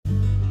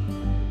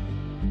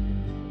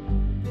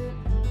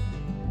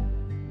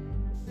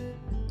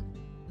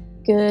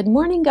Good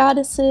morning,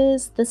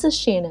 goddesses. This is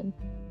Shannon,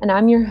 and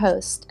I'm your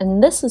host,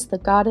 and this is the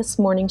Goddess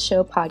Morning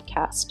Show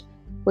podcast,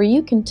 where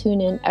you can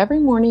tune in every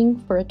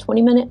morning for a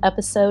 20-minute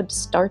episode to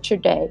start your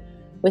day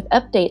with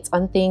updates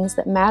on things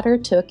that matter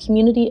to a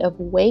community of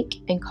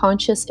awake and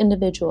conscious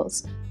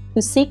individuals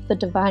who seek the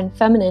divine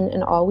feminine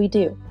in all we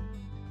do.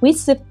 We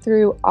sift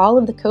through all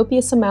of the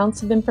copious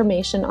amounts of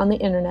information on the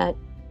internet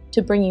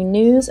to bring you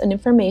news and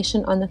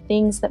information on the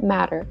things that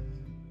matter.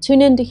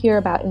 Tune in to hear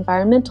about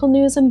environmental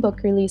news and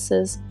book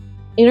releases,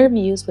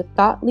 interviews with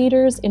thought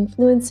leaders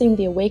influencing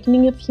the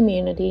awakening of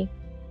humanity,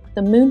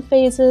 the moon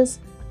phases,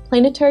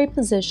 planetary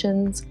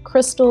positions,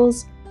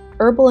 crystals,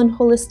 herbal and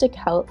holistic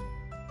health,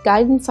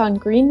 guidance on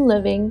green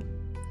living,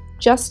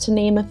 just to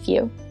name a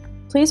few.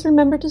 Please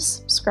remember to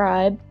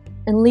subscribe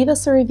and leave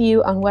us a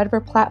review on whatever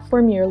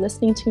platform you're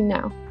listening to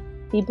now.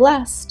 Be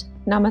blessed.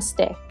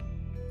 Namaste.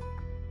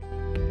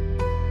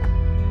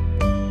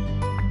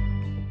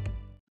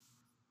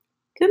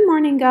 Good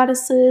morning,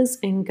 goddesses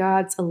and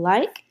gods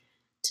alike.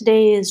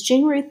 Today is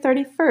January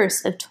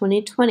 31st of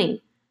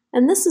 2020,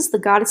 and this is the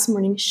Goddess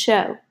Morning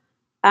Show.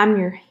 I'm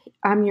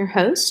your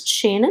host,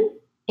 Shannon,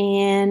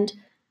 and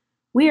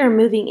we are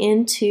moving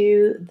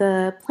into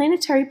the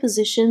planetary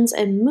positions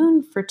and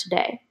moon for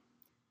today.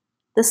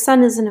 The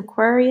sun is in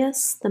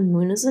Aquarius, the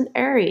moon is in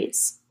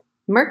Aries,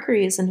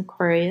 Mercury is in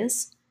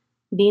Aquarius,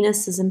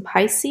 Venus is in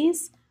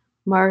Pisces,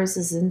 Mars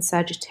is in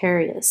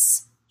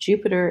Sagittarius,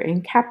 Jupiter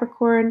in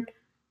Capricorn,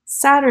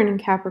 Saturn in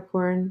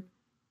Capricorn,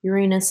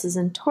 Uranus is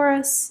in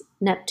Taurus,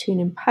 Neptune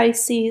in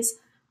Pisces,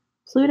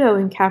 Pluto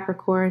in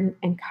Capricorn,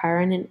 and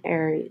Chiron in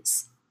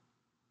Aries.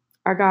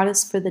 Our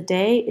goddess for the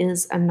day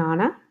is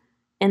Inanna,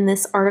 and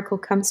this article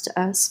comes to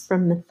us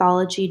from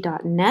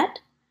mythology.net.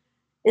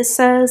 It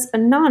says,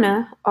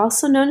 Inanna,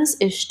 also known as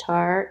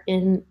Ishtar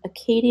in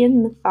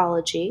Akkadian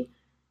mythology,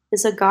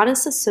 is a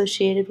goddess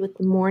associated with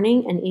the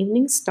morning and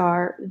evening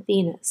star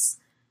Venus.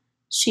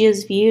 She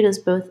is viewed as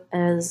both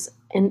as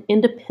an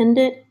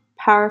independent,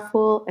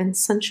 powerful, and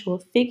sensual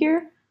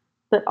figure,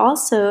 but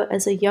also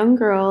as a young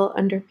girl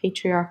under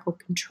patriarchal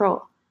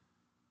control.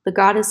 The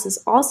goddess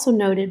is also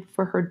noted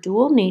for her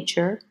dual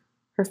nature,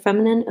 her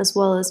feminine as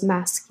well as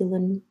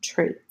masculine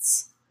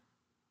traits.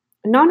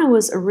 Inanna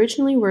was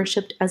originally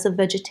worshipped as a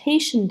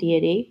vegetation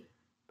deity,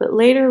 but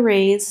later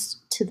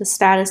raised to the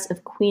status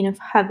of Queen of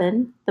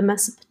Heaven, the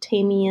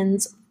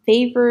Mesopotamians'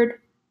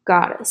 favored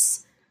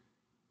goddess.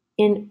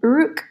 In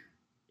Uruk,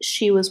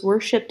 she was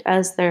worshipped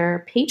as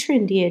their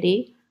patron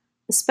deity,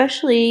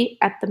 especially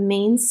at the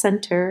main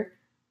center,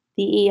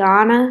 the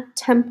Eanna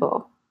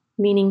Temple,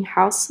 meaning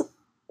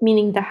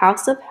the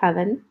house of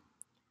heaven.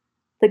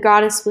 The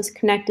goddess was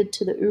connected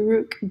to the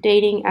Uruk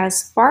dating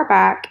as far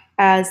back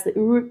as the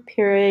Uruk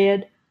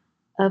period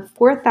of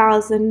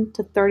 4000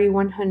 to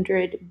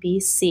 3100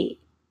 BC.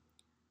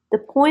 The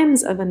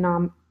poems of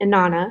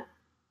Inanna,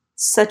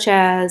 such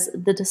as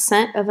The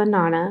Descent of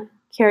Inanna,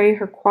 carry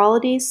her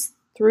qualities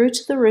through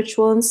to the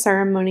ritual and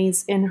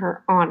ceremonies in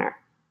her honor.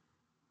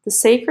 The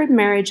sacred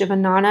marriage of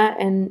Inanna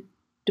and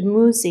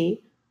Dumuzi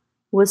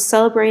was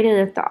celebrated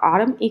at the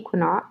autumn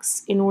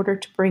equinox in order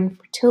to bring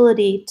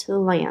fertility to the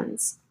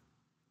lands.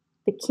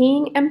 The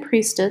king and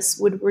priestess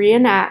would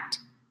reenact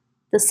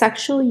the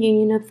sexual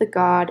union of the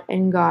god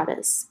and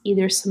goddess,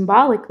 either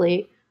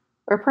symbolically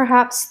or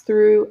perhaps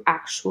through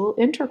actual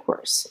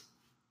intercourse.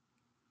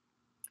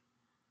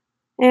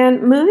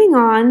 And moving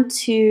on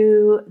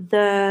to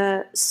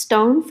the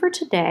stone for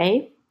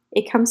today,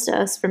 it comes to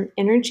us from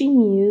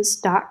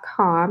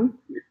energymuse.com.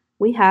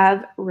 We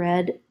have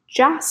red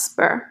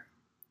jasper.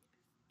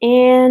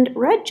 And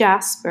red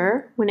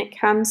jasper, when it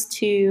comes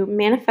to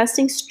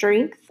manifesting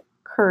strength,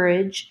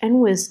 courage,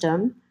 and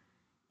wisdom,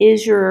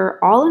 is your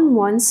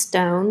all-in-one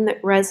stone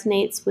that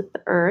resonates with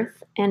the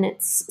earth and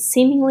its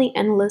seemingly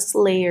endless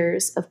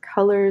layers of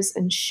colors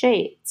and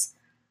shades.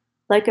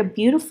 Like a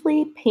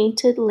beautifully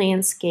painted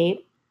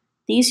landscape,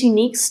 these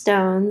unique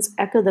stones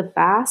echo the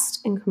vast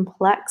and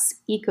complex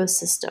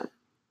ecosystem,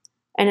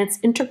 and it's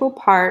an integral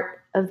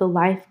part of the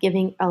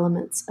life-giving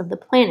elements of the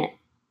planet.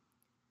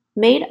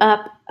 Made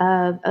up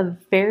of a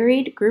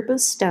varied group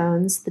of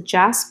stones, the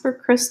jasper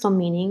crystal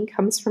meaning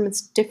comes from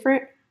its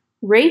different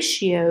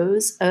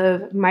ratios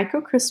of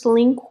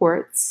microcrystalline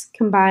quartz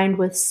combined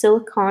with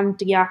silicon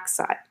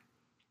dioxide.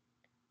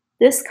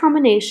 This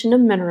combination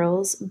of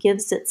minerals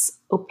gives its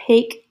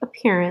opaque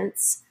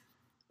appearance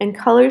and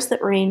colors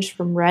that range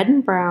from red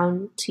and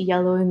brown to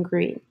yellow and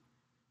green.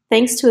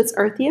 Thanks to its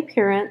earthy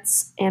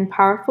appearance and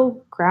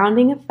powerful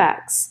grounding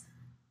effects,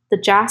 the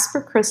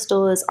jasper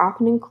crystal is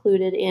often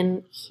included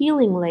in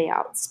healing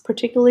layouts,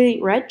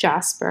 particularly red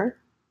jasper,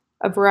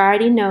 a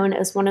variety known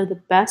as one of the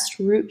best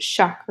root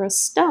chakra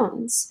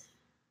stones.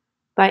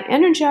 By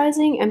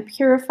energizing and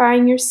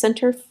purifying your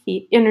center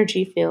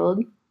energy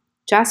field,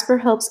 jasper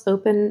helps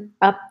open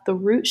up the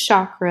root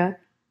chakra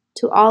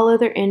to all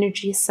other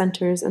energy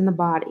centers in the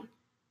body.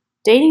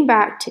 Dating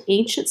back to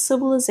ancient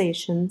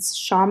civilizations,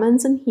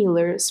 shamans and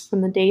healers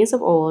from the days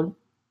of old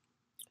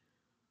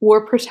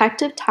wore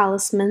protective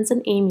talismans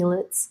and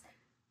amulets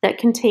that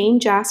contain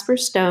jasper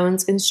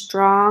stones in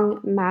strong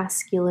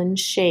masculine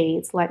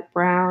shades like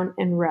brown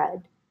and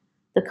red,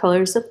 the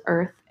colors of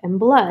earth and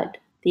blood,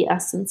 the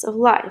essence of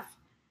life.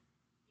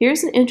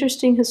 Here's an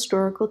interesting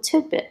historical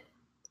tidbit.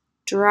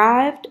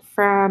 Derived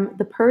from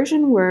the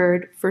Persian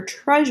word for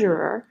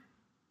treasurer,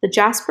 the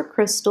jasper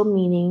crystal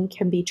meaning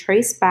can be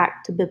traced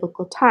back to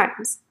biblical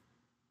times.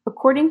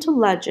 According to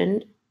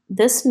legend,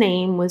 this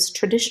name was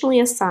traditionally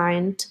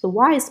assigned to the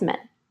wise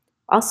men,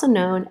 also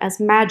known as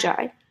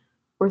magi,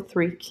 or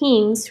three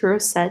kings who are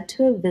said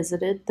to have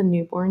visited the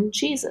newborn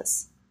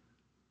Jesus.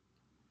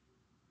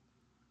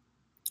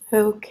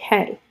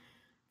 Okay,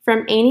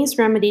 from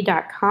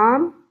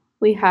anniesremedy.com,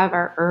 we have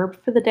our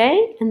herb for the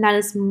day, and that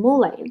is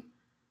mullein.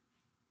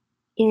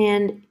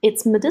 And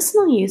its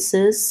medicinal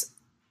uses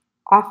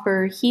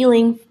offer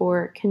healing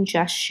for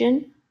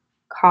congestion,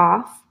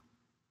 cough,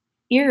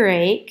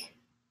 earache,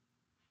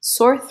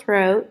 sore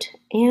throat,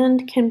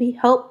 and can be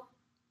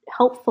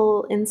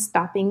helpful in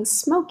stopping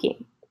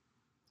smoking.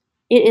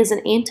 It is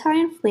an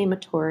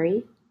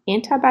anti-inflammatory,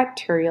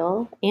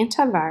 antibacterial,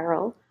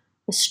 antiviral,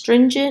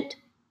 astringent,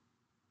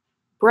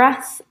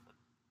 breath,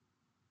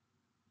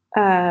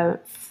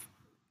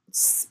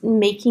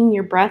 making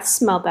your breath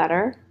smell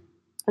better,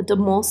 a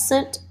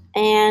demulcent,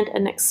 and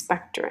an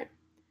expectorant.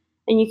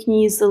 And you can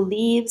use the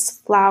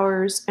leaves,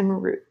 flowers,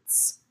 and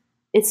roots.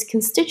 Its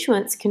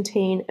constituents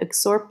contain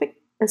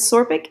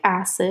ascorbic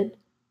acid,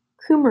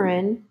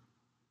 coumarin,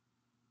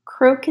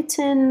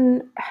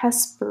 crocetin,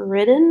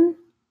 hesperidin,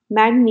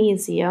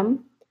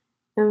 magnesium,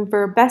 and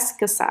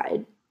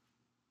verbescicide.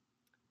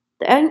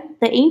 The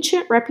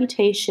ancient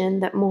reputation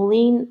that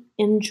mullein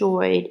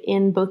enjoyed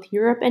in both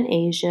Europe and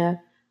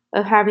Asia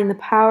of having the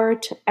power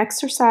to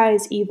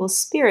exorcise evil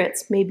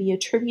spirits may be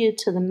attributed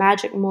to the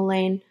magic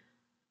mullein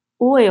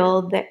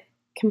oil that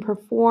can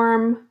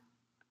perform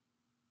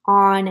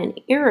on an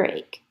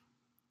earache.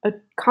 A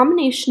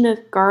combination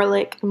of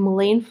garlic and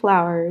mullein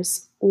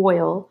flowers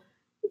oil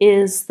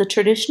is the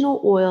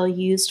traditional oil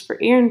used for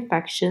ear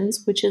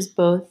infections, which is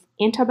both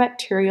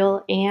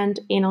antibacterial and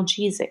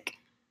analgesic.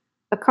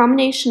 A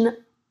combination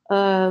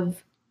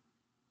of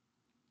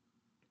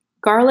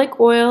garlic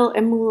oil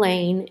and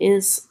mullein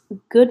is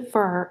good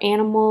for our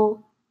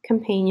animal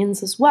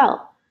companions as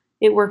well.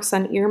 It works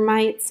on ear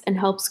mites and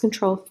helps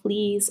control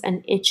fleas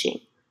and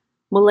itching.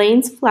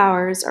 Mullein's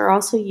flowers are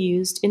also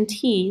used in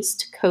teas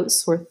to coat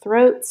sore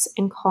throats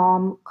and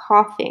calm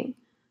coughing.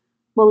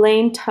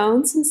 Mullein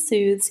tones and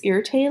soothes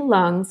irritated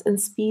lungs and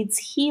speeds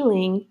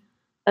healing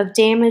of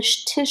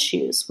damaged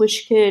tissues,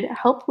 which could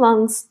help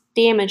lungs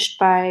damaged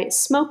by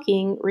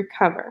smoking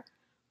recover.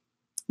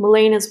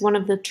 Mullein is one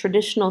of the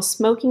traditional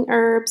smoking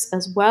herbs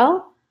as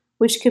well,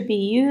 which could be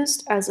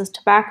used as a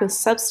tobacco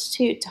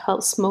substitute to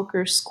help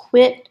smokers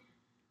quit.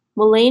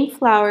 Mullein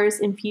flowers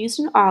infused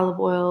in olive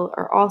oil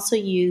are also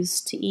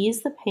used to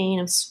ease the pain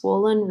of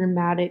swollen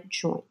rheumatic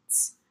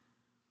joints.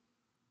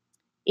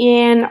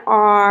 In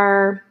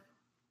our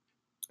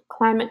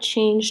climate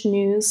change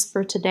news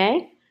for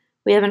today,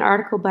 we have an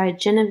article by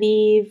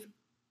Genevieve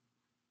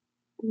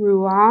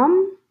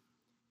Ruam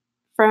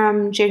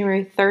from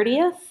January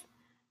 30th,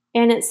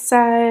 and it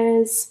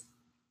says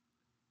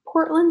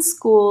Portland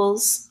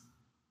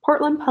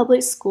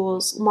Public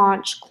Schools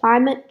launch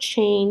climate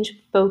change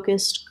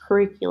focused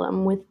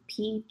curriculum with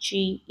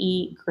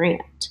PGE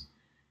grant.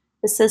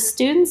 It says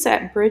students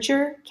at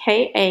Bridger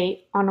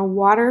K-8 on a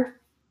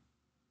water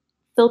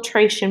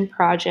filtration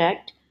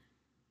project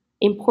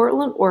in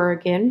Portland,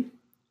 Oregon,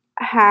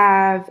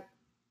 have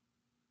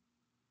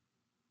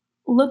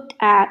looked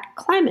at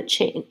climate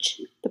change.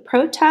 The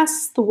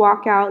protests, the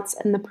walkouts,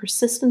 and the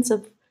persistence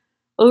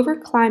over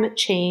climate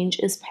change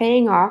is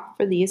paying off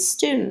for these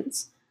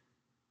students.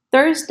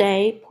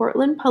 Thursday,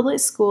 Portland Public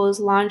Schools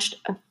launched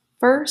a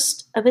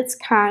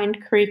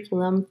first-of-its-kind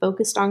curriculum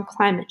focused on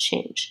climate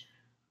change.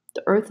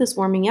 The Earth is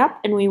warming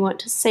up, and we want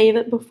to save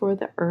it before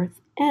the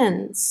Earth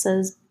ends,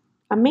 says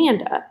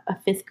Amanda, a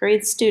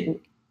fifth-grade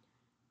student.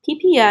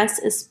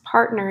 PPS is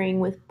partnering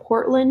with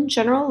Portland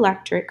General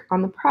Electric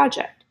on the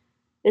project.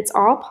 It's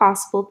all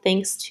possible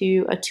thanks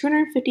to a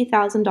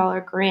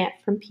 $250,000 grant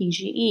from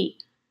PGE.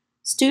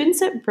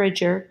 Students at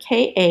Bridger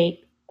K-8,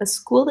 a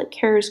school that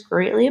cares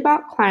greatly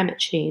about climate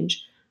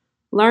change,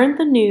 learned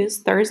the news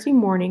Thursday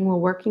morning while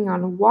working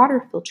on a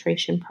water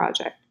filtration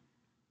project.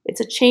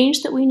 It's a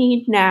change that we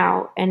need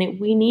now, and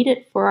we need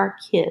it for our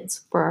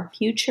kids, for our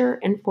future,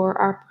 and for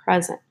our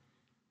present.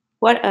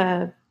 What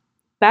are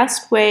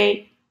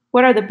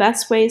the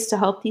best ways to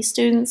help these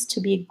students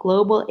to be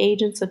global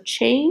agents of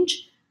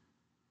change?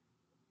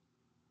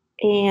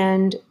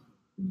 And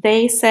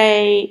they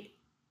say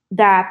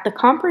that the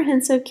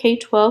comprehensive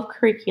K-12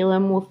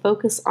 curriculum will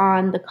focus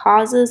on the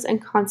causes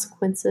and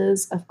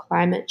consequences of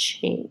climate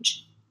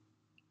change.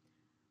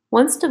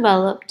 Once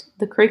developed,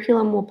 the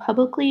curriculum will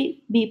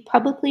be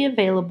publicly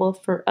available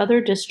for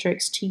other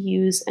districts to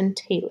use and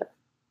tailor.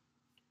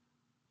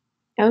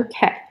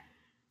 Okay,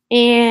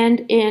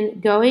 and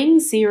in Going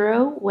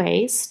Zero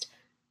Waste,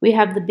 we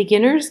have the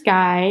Beginner's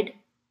Guide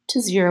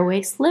to Zero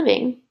Waste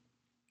Living.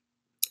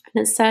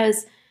 And it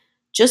says,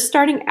 Just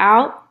starting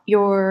out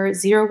your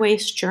zero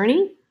waste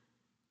journey?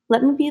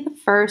 Let me be the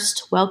first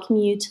to welcome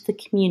you to the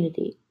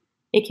community.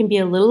 It can be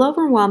a little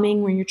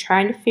overwhelming when you're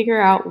trying to figure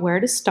out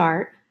where to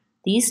start.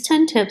 These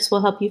 10 tips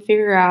will help you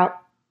figure out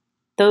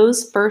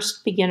those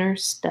first beginner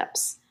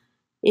steps.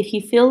 If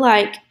you feel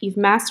like you've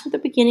mastered the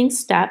beginning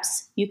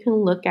steps, you can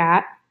look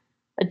at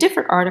a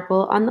different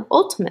article on the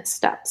ultimate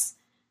steps.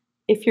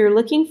 If you're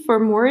looking for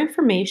more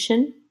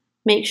information,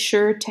 make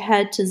sure to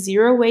head to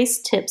Zero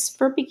Waste Tips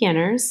for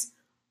Beginners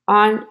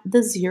on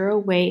the Zero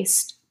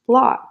Waste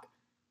blog,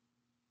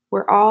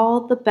 where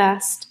all the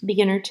best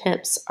beginner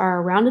tips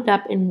are rounded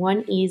up in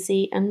one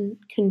easy and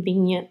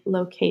convenient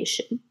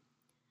location.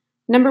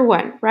 Number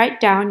 1, write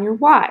down your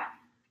why.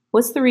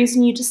 What's the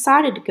reason you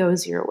decided to go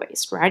zero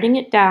waste? Writing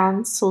it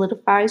down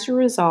solidifies your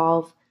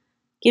resolve,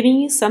 giving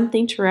you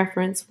something to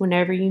reference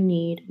whenever you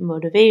need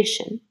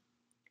motivation.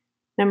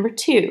 Number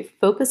 2,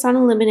 focus on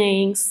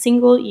eliminating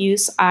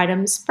single-use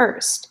items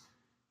first.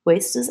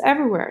 Waste is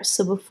everywhere,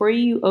 so before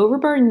you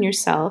overburden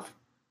yourself,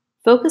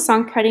 focus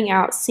on cutting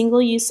out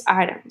single-use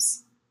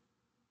items.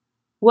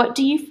 What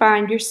do you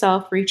find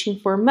yourself reaching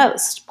for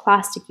most?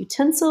 Plastic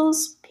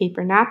utensils,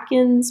 paper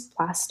napkins,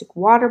 plastic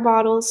water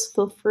bottles?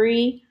 Feel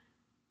free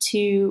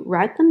to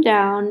write them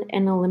down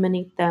and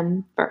eliminate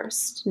them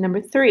first.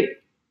 Number 3,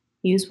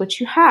 use what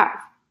you have.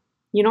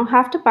 You don't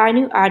have to buy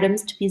new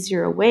items to be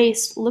zero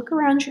waste. Look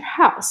around your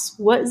house.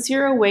 What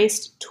zero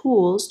waste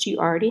tools do you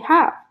already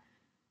have?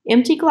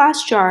 Empty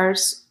glass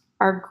jars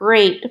are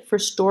great for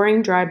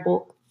storing dry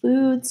bulk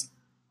foods,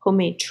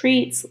 homemade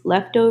treats,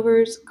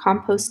 leftovers,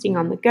 composting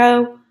on the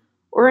go,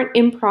 or an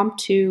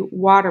impromptu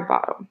water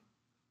bottle.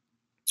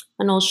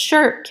 An old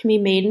shirt can be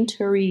made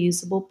into a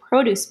reusable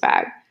produce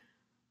bag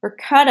or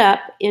cut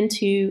up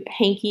into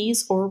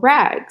hankies or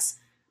rags.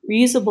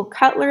 Reusable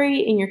cutlery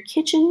in your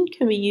kitchen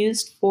can be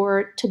used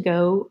for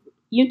to-go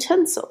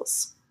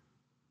utensils.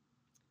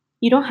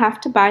 You don't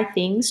have to buy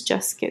things,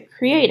 just get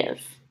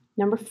creative.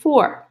 Number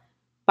 4,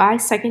 buy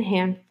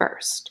secondhand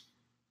first.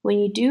 When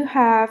you do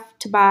have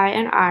to buy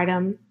an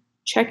item,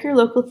 check your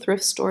local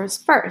thrift stores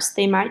first.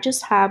 They might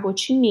just have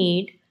what you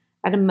need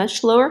at a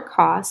much lower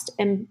cost,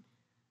 and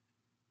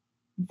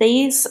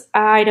these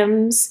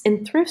items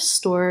in thrift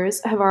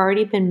stores have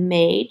already been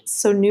made,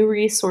 so new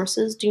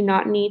resources do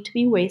not need to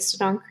be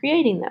wasted on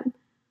creating them.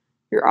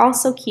 You're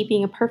also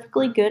keeping a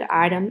perfectly good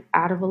item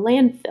out of a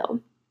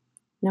landfill.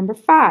 Number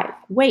 5,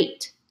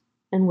 wait,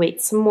 and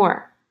wait some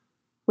more.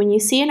 When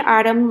you see an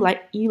item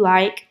you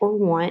like or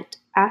want,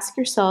 ask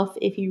yourself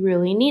if you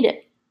really need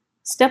it.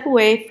 Step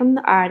away from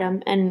the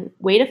item and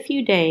wait a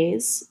few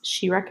days.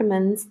 She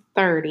recommends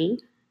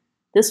 30.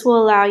 This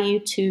will allow you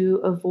to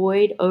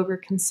avoid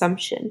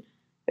overconsumption.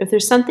 If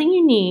there's something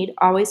you need,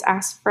 always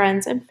ask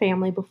friends and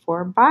family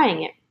before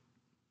buying it.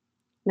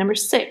 Number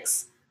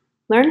 6,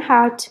 learn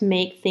how to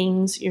make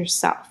things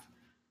yourself.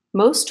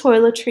 Most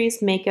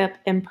toiletries, makeup,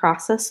 and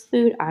processed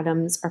food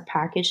items are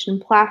packaged in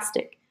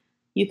plastic.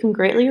 You can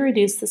greatly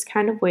reduce this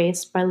kind of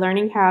waste by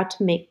learning how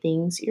to make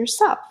things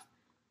yourself.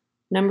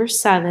 Number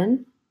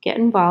 7, get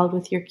involved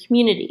with your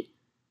community.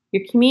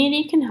 Your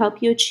community can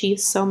help you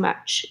achieve so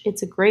much.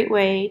 It's a great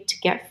way to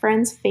get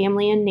friends,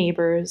 family, and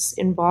neighbors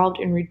involved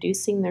in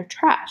reducing their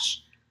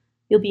trash.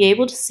 You'll be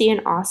able to see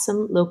an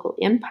awesome local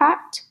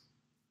impact.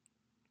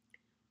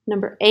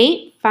 Number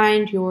 8,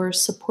 find your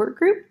support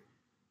group.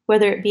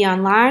 Whether it be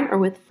online or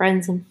with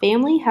friends and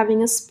family,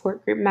 having a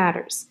support group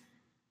matters.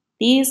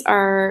 These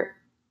are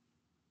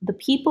the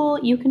people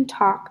you can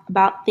talk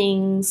about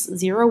things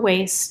zero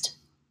waste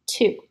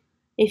to.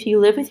 If you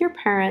live with your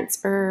parents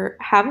or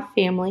have a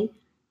family,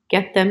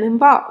 get them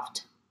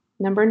involved.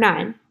 Number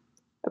 9,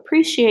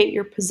 appreciate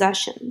your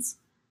possessions.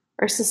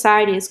 Our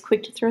society is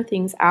quick to throw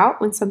things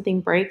out when something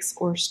breaks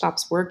or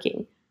stops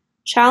working.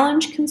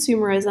 Challenge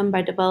consumerism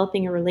by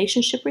developing a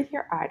relationship with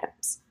your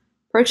items.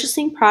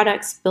 Purchasing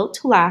products built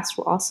to last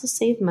will also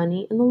save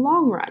money in the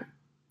long run.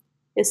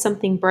 If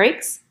something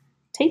breaks,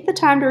 take the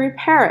time to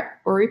repair it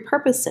or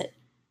repurpose it.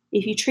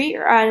 If you treat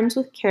your items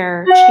with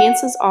care,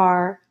 chances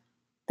are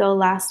they'll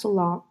last a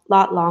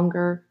lot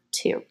longer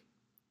too.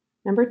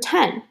 Number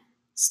 10,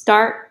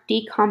 start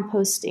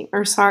composting.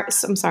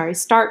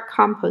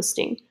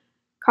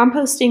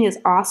 Composting is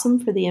awesome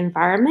for the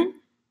environment.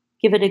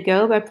 Give it a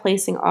go by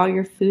placing all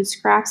your food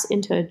scraps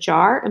into a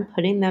jar and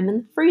putting them in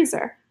the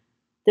freezer.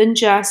 Then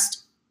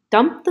just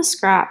dump the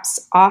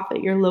scraps off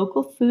at your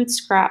local food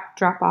scrap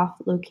drop-off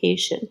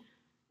location.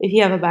 If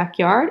you have a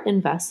backyard,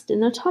 invest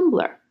in a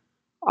tumbler.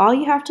 All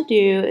you have to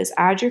do is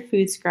add your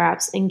food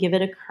scraps and give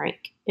it a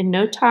crank. In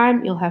no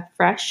time, you'll have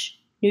fresh,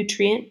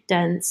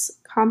 nutrient-dense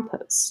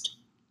compost.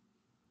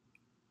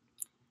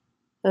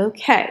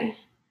 Okay,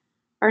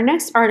 our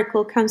next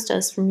article comes to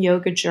us from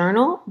Yoga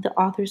Journal. The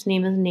author's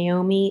name is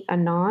Naomi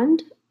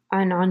Anand,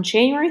 and on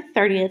January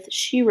 30th,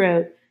 she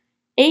wrote,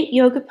 8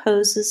 yoga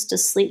poses to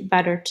sleep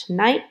better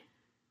tonight.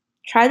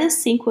 Try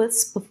this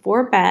sequence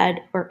before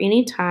bed or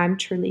any time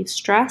to relieve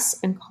stress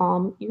and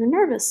calm your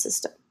nervous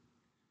system.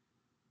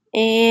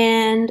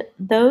 And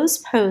those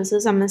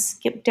poses, I'm going to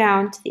skip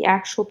down to the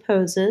actual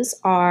poses,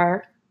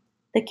 are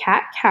the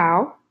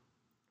cat-cow,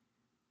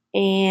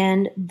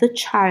 and the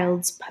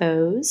child's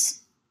pose,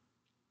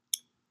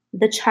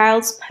 the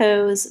child's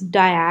pose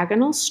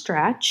diagonal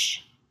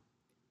stretch,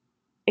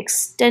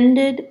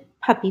 extended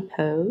puppy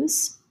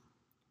pose,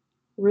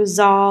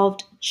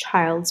 resolved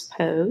child's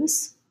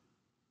pose,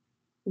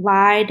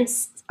 I'm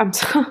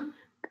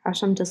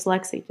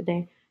dyslexic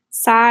today,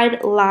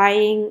 side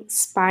lying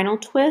spinal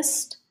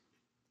twist,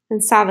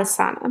 and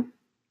savasana.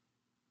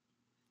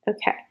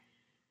 Okay.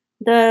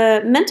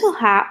 The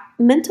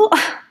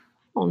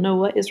I don't know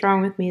what is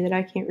wrong with me that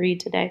I can't read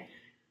today.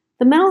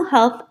 The mental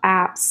health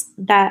apps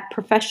that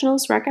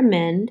professionals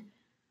recommend,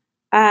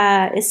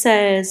 it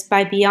says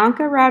by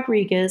Bianca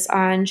Rodriguez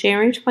on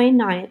January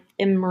 29th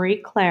in Marie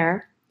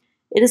Claire,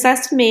 it is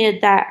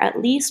estimated that at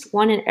least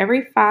 1 in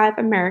every 5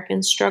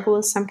 Americans struggle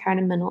with some kind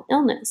of mental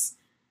illness.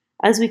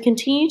 As we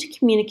continue to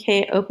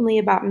communicate openly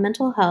about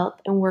mental health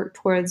and work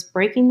towards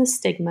breaking the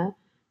stigma,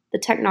 the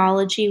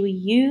technology we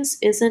use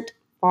isn't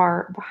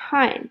far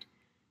behind.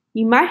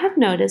 You might have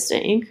noticed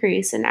an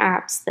increase in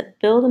apps that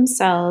bill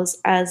themselves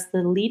as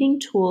the leading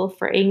tool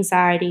for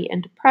anxiety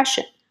and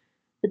depression,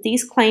 but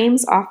these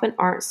claims often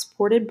aren't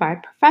supported by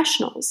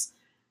professionals.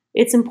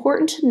 It's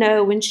important to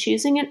know when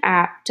choosing an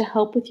app to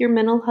help with your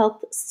mental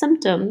health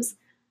symptoms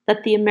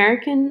that the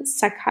American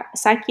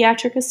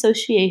Psychiatric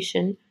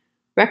Association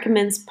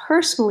recommends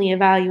personally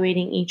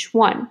evaluating each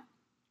one.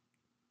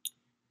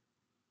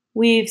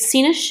 We've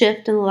seen a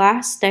shift in the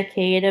last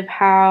decade of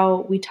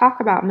how we talk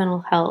about mental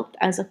health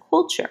as a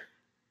culture.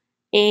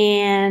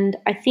 And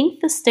I think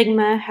the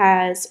stigma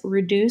has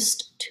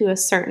reduced to a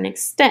certain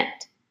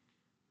extent.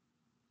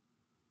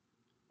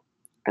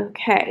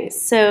 Okay,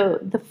 so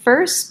the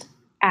first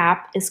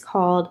app is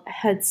called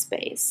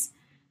Headspace.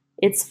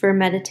 It's for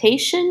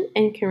meditation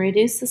and can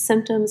reduce the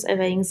symptoms of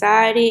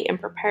anxiety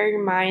and prepare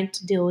your mind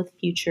to deal with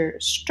future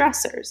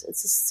stressors.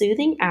 It's a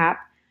soothing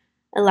app,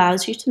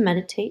 allows you to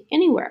meditate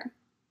anywhere.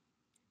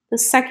 The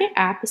second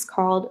app is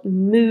called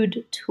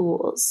Mood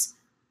Tools.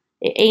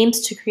 It aims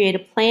to create a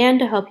plan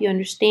to help you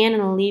understand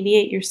and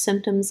alleviate your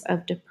symptoms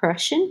of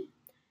depression.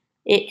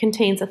 It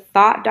contains a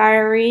thought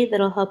diary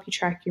that'll help you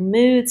track your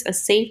moods, a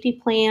safety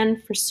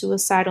plan for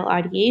suicidal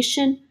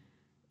ideation,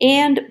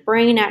 and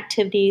brain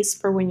activities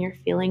for when you're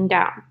feeling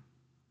down.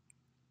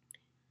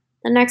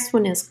 The next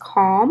one is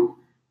Calm,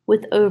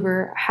 with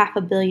over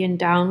 500 million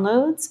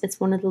downloads.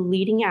 It's one of the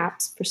leading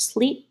apps for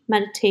sleep,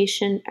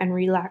 meditation, and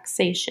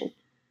relaxation.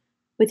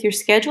 With your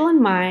schedule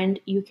in mind,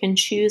 you can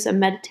choose a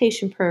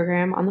meditation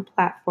program on the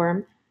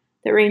platform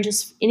that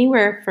ranges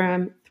anywhere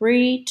from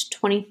 3 to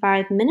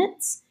 25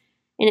 minutes,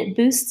 and it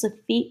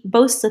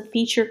boasts a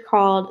feature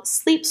called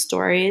Sleep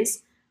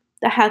Stories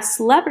that have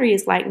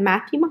celebrities like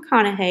Matthew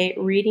McConaughey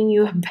reading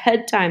you a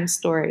bedtime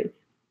story.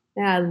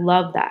 And I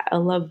love that. I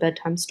love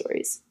bedtime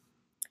stories.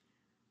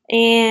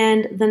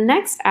 And the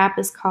next app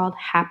is called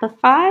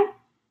Happify.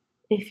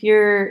 If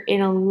you're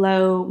in a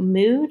low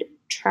mood,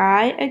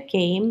 try a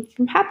game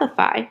from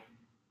Happify.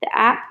 The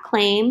app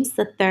claims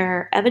that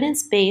their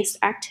evidence-based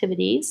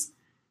activities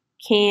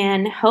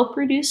can help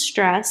reduce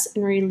stress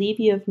and relieve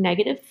you of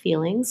negative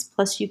feelings,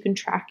 plus you can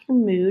track your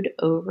mood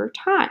over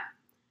time.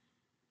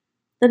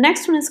 The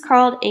next one is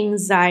called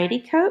Anxiety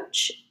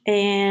Coach,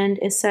 and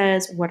it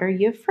says, what are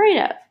you afraid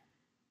of?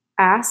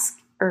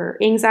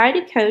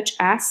 Anxiety Coach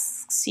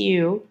asks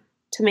you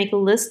to make a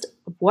list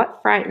of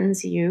what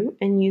frightens you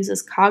and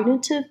uses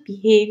cognitive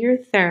behavior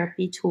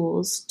therapy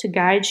tools to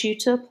guide you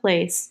to a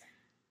place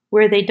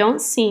where they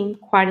don't seem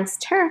quite as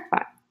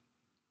terrifying.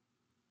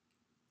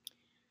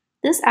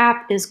 This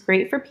app is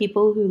great for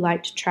people who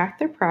like to track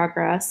their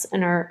progress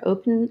and are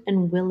open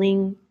and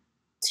willing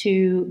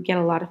to get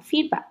a lot of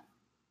feedback.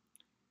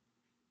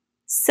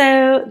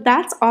 So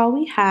that's all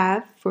we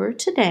have for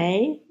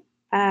today.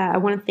 I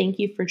want to thank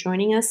you for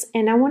joining us,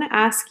 and I want to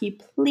ask you,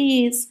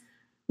 please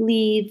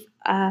leave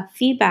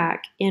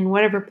feedback in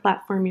whatever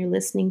platform you're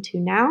listening to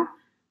now,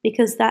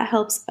 because that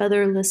helps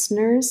other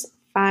listeners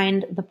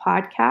find the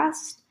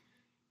podcast.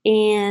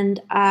 And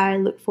I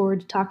look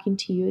forward to talking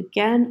to you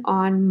again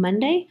on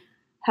Monday.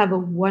 Have a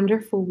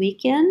wonderful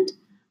weekend.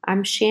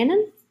 I'm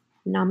Shannon.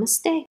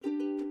 Namaste.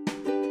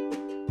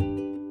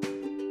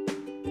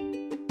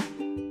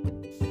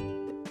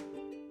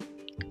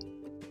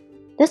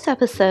 This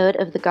episode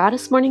of the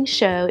Goddess Morning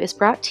Show is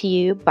brought to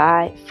you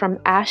by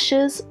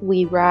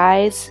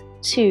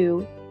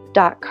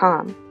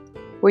FromAshesWeRise2.com,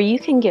 where you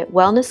can get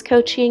wellness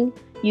coaching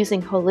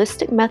using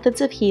holistic methods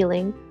of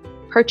healing,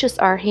 purchase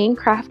our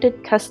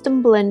handcrafted,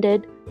 custom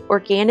blended,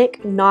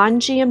 organic,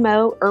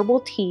 non-GMO herbal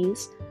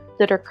teas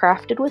that are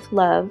crafted with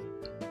love,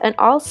 and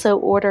also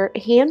order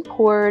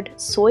hand-poured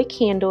soy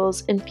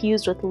candles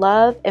infused with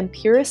love and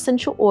pure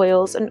essential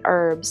oils and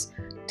herbs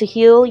to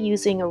heal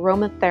using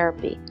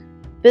aromatherapy.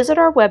 Visit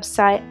our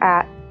website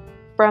at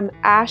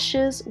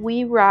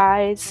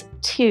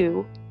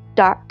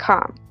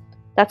FromAshesWeRise2.com.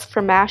 That's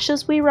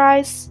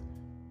FromAshesWeRise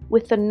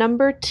with the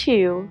number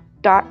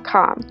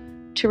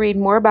 2.com to read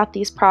more about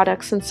these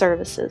products and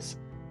services.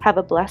 Have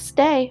a blessed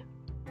day.